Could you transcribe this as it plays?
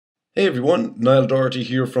Hey everyone, Niall Doherty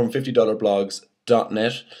here from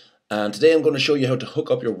 $50blogs.net, and today I'm going to show you how to hook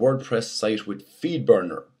up your WordPress site with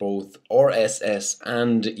Feedburner, both RSS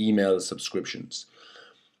and email subscriptions.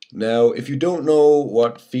 Now, if you don't know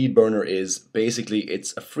what Feedburner is, basically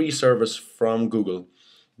it's a free service from Google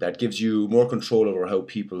that gives you more control over how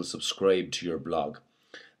people subscribe to your blog.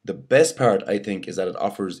 The best part, I think, is that it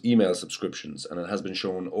offers email subscriptions, and it has been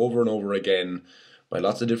shown over and over again by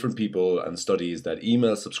lots of different people and studies that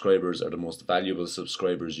email subscribers are the most valuable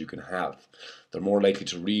subscribers you can have. They're more likely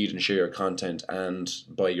to read and share your content and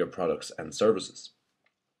buy your products and services.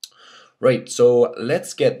 Right, so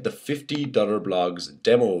let's get the $50 blogs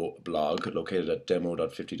demo blog located at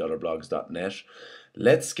demo.50blogs.net.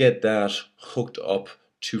 Let's get that hooked up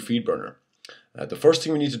to Feedburner. The first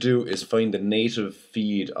thing we need to do is find the native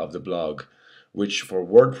feed of the blog, which for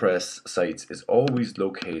WordPress sites is always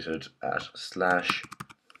located at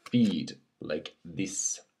 /feed, like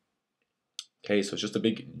this. Okay, so it's just a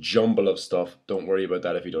big jumble of stuff. Don't worry about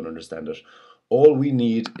that if you don't understand it. All we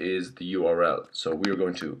need is the URL. So we are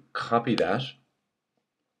going to copy that,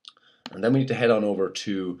 and then we need to head on over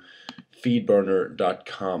to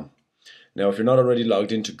feedburner.com. Now, if you're not already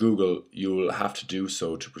logged into Google, you'll have to do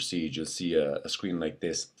so to proceed. You'll see a screen like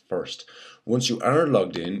this first. Once you are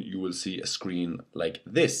logged in, you will see a screen like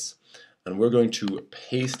this. And we're going to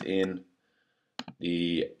paste in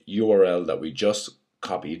the URL that we just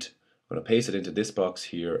copied. I'm going to paste it into this box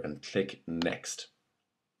here and click Next.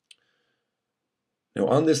 Now,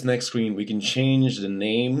 on this next screen, we can change the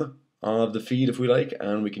name of the feed if we like,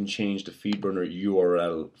 and we can change the Feedburner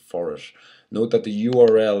URL for it. Note that the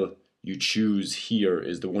URL you choose here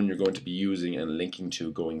is the one you're going to be using and linking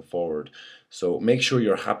to going forward. So make sure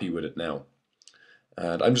you're happy with it now.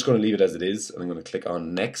 And I'm just going to leave it as it is, and I'm going to click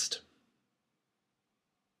on Next.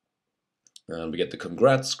 And we get the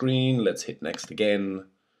congrats screen. Let's hit Next again.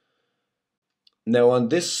 Now on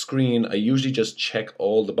this screen, I usually just check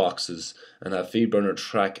all the boxes and have Feedburner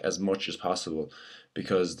track as much as possible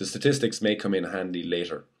because the statistics may come in handy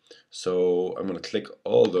later. So I'm going to click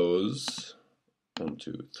all those. 1,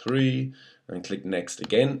 2, 3, and click Next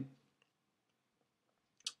again.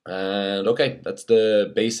 And okay, that's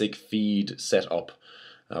the basic feed setup.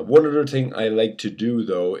 One other thing I like to do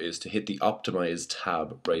though is to hit the Optimize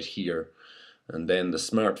tab right here, and then the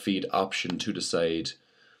Smart Feed option to the side,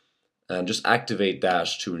 and just activate that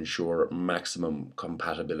to ensure maximum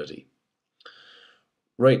compatibility.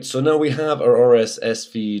 Right, so now we have our RSS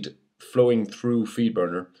feed flowing through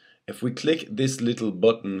Feedburner. If we click this little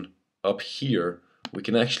button up here, we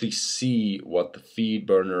can actually see what the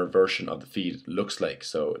Feedburner version of the feed looks like.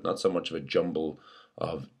 So not so much of a jumble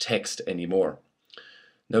of text anymore.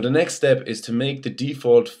 Now the next step is to make the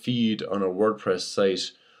default feed on our WordPress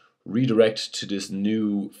site redirect to this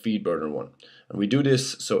new Feedburner one. And we do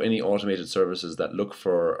this so any automated services that look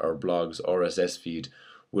for our blog's RSS feed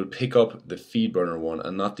will pick up the Feedburner one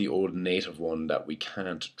and not the old native one that we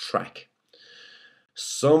can't track.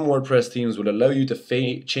 Some WordPress themes will allow you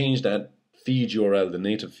to change that feed URL, the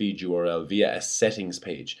native feed URL, via a settings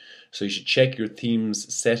page. So you should check your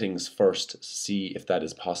theme's settings first to see if that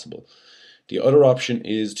is possible. The other option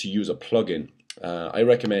is to use a plugin. I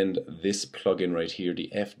recommend this plugin right here, the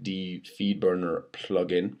FD Feedburner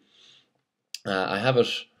Plugin. I have it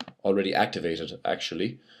already activated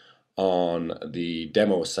actually on the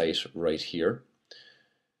demo site right here.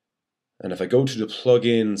 And if I go to the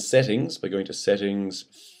plugin settings by going to Settings,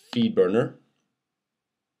 Feedburner,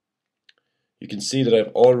 you can see that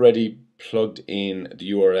I've already plugged in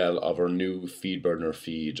the URL of our new Feedburner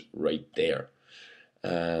feed right there.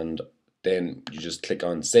 And then you just click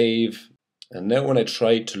on Save. And now when I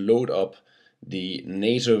try to load up the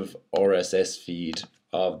native RSS feed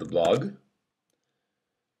of the blog,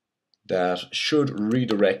 that should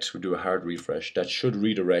redirect, we'll do a hard refresh, that should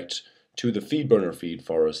redirect to the Feedburner feed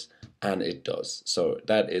for us, and it does. So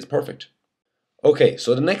that is perfect. Okay,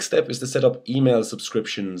 so the next step is to set up email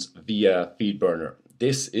subscriptions via Feedburner.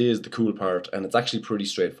 This is the cool part, and it's actually pretty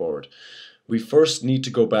straightforward. We first need to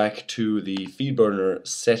go back to the Feedburner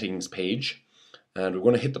settings page, and we're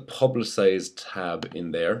going to hit the Publicize tab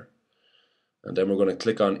in there, and then we're going to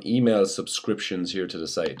click on email subscriptions here to the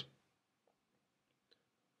side.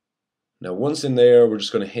 Now once in there, we're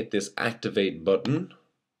just going to hit this Activate button.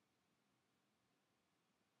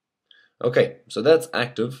 Okay, so that's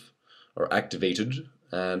active or activated,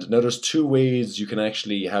 and now there's two ways you can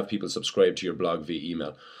actually have people subscribe to your blog via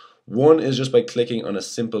email. One is just by clicking on a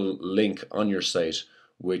simple link on your site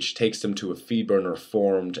which takes them to a Feedburner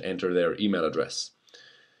form to enter their email address.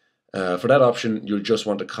 For that option, you'll just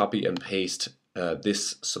want to copy and paste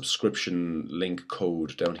this subscription link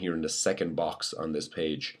code down here in the second box on this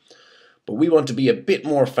page. But we want to be a bit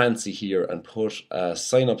more fancy here and put a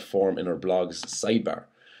sign up form in our blog's sidebar.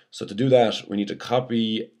 So to do that, we need to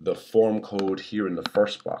copy the form code here in the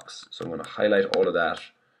first box. So I'm going to highlight all of that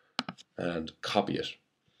and copy it.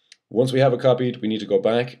 Once we have it copied, we need to go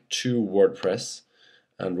back to WordPress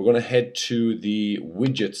and we're going to head to the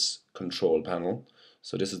widgets control panel.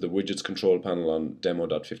 So this is the widgets control panel on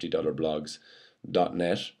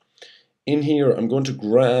demo.50blogs.net. In here, I'm going to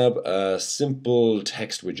grab a simple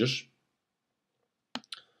text widget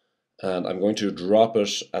and I'm going to drop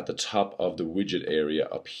it at the top of the widget area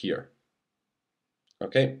up here.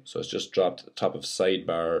 Okay, so it's just dropped at the top of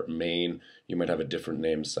sidebar main. You might have a different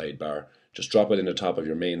name sidebar. Just drop it in the top of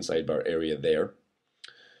your main sidebar area there.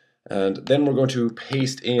 And then we're going to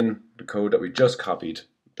paste in the code that we just copied,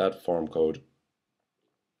 that form code.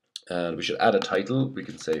 And we should add a title. We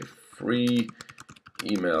can say free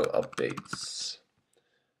email updates.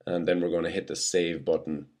 And then we're going to hit the save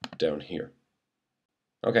button down here.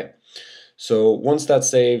 Okay, so once that's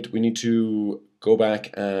saved, we need to go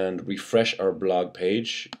back and refresh our blog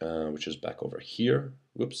page, which is back over here.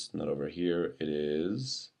 Whoops, not over here. It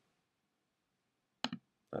is,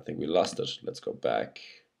 I think we lost it. Let's go back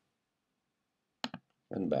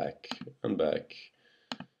and back and back.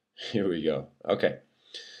 Here we go. Okay.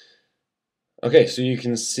 Okay, so you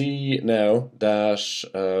can see now that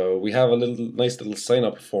we have a nice little sign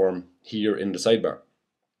up form here in the sidebar.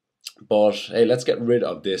 But hey, let's get rid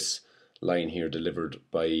of this line here delivered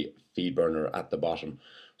by Feedburner at the bottom.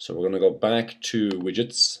 So we're going to go back to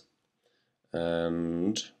widgets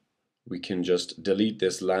and we can just delete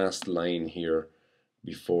this last line here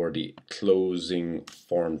before the closing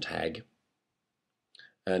form tag.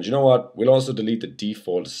 And you know what? We'll also delete the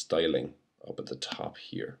default styling up at the top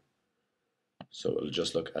here. So it'll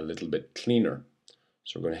just look a little bit cleaner.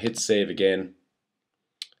 So we're going to hit save again.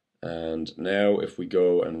 And now if we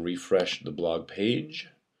go and refresh the blog page,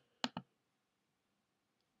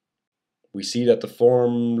 we see that the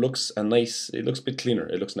form looks it looks a bit cleaner,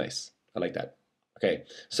 it looks nice. I like that. Okay,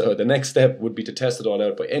 so the next step would be to test it all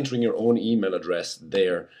out by entering your own email address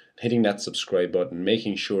there, hitting that subscribe button,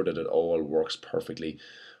 making sure that it all works perfectly.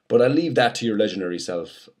 But I'll leave that to your legendary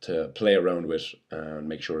self to play around with and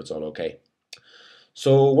make sure it's all okay.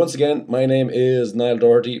 So once again, my name is Niall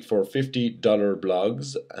Doherty for $50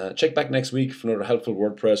 blogs. Check back next week for another helpful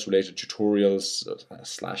WordPress related tutorials /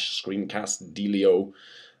 screencast dealio.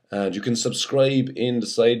 And you can subscribe in the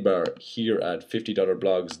sidebar here at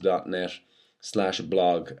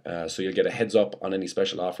 $50blogs.net/blog. So you'll get a heads up on any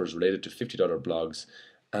special offers related to $50 blogs.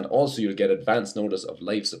 And also you'll get advance notice of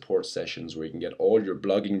live support sessions where you can get all your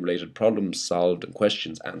blogging related problems solved and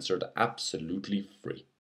questions answered absolutely free.